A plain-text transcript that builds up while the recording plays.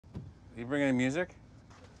You bring any music?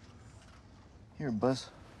 Here, Buzz.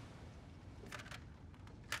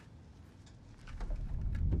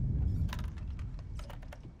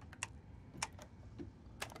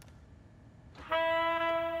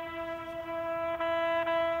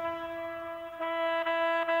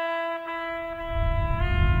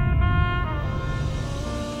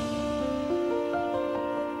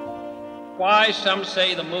 Why, some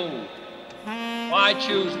say, the moon? Why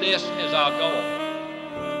choose this as our goal?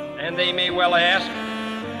 And they may well ask,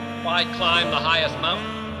 why climb the highest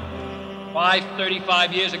mountain? Why,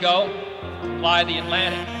 35 years ago, fly the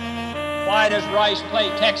Atlantic? Why does Rice play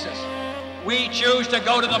Texas? We choose to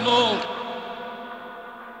go to the moon.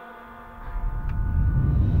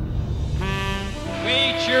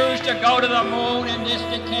 We choose to go to the moon in this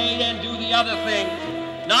decade and do the other things.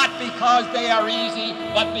 Not because they are easy,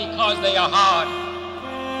 but because they are hard.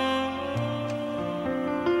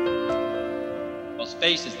 Well,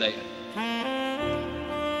 space is there,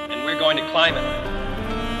 and we're going to climb it.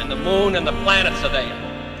 And the moon and the planets are there,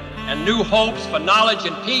 and new hopes for knowledge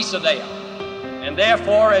and peace are there. And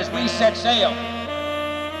therefore, as we set sail,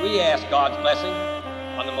 we ask God's blessing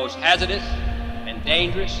on the most hazardous and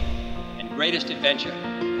dangerous and greatest adventure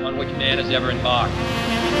on which man has ever embarked.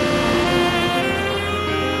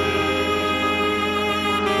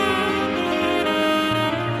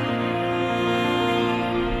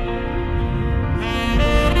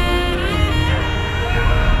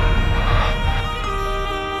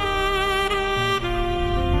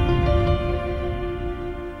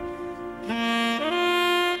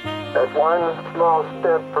 That's one small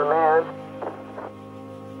step for man,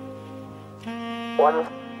 one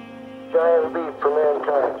giant leap for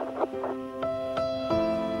mankind.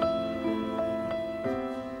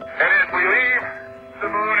 And as we leave the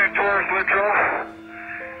moon in Taurus Littrow,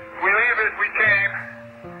 we leave as we came,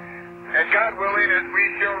 and God willing, as we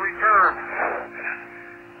shall return,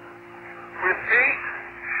 with peace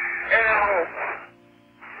and hope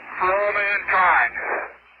for all mankind.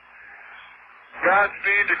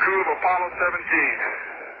 Godspeed, the crew of Apollo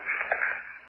 17.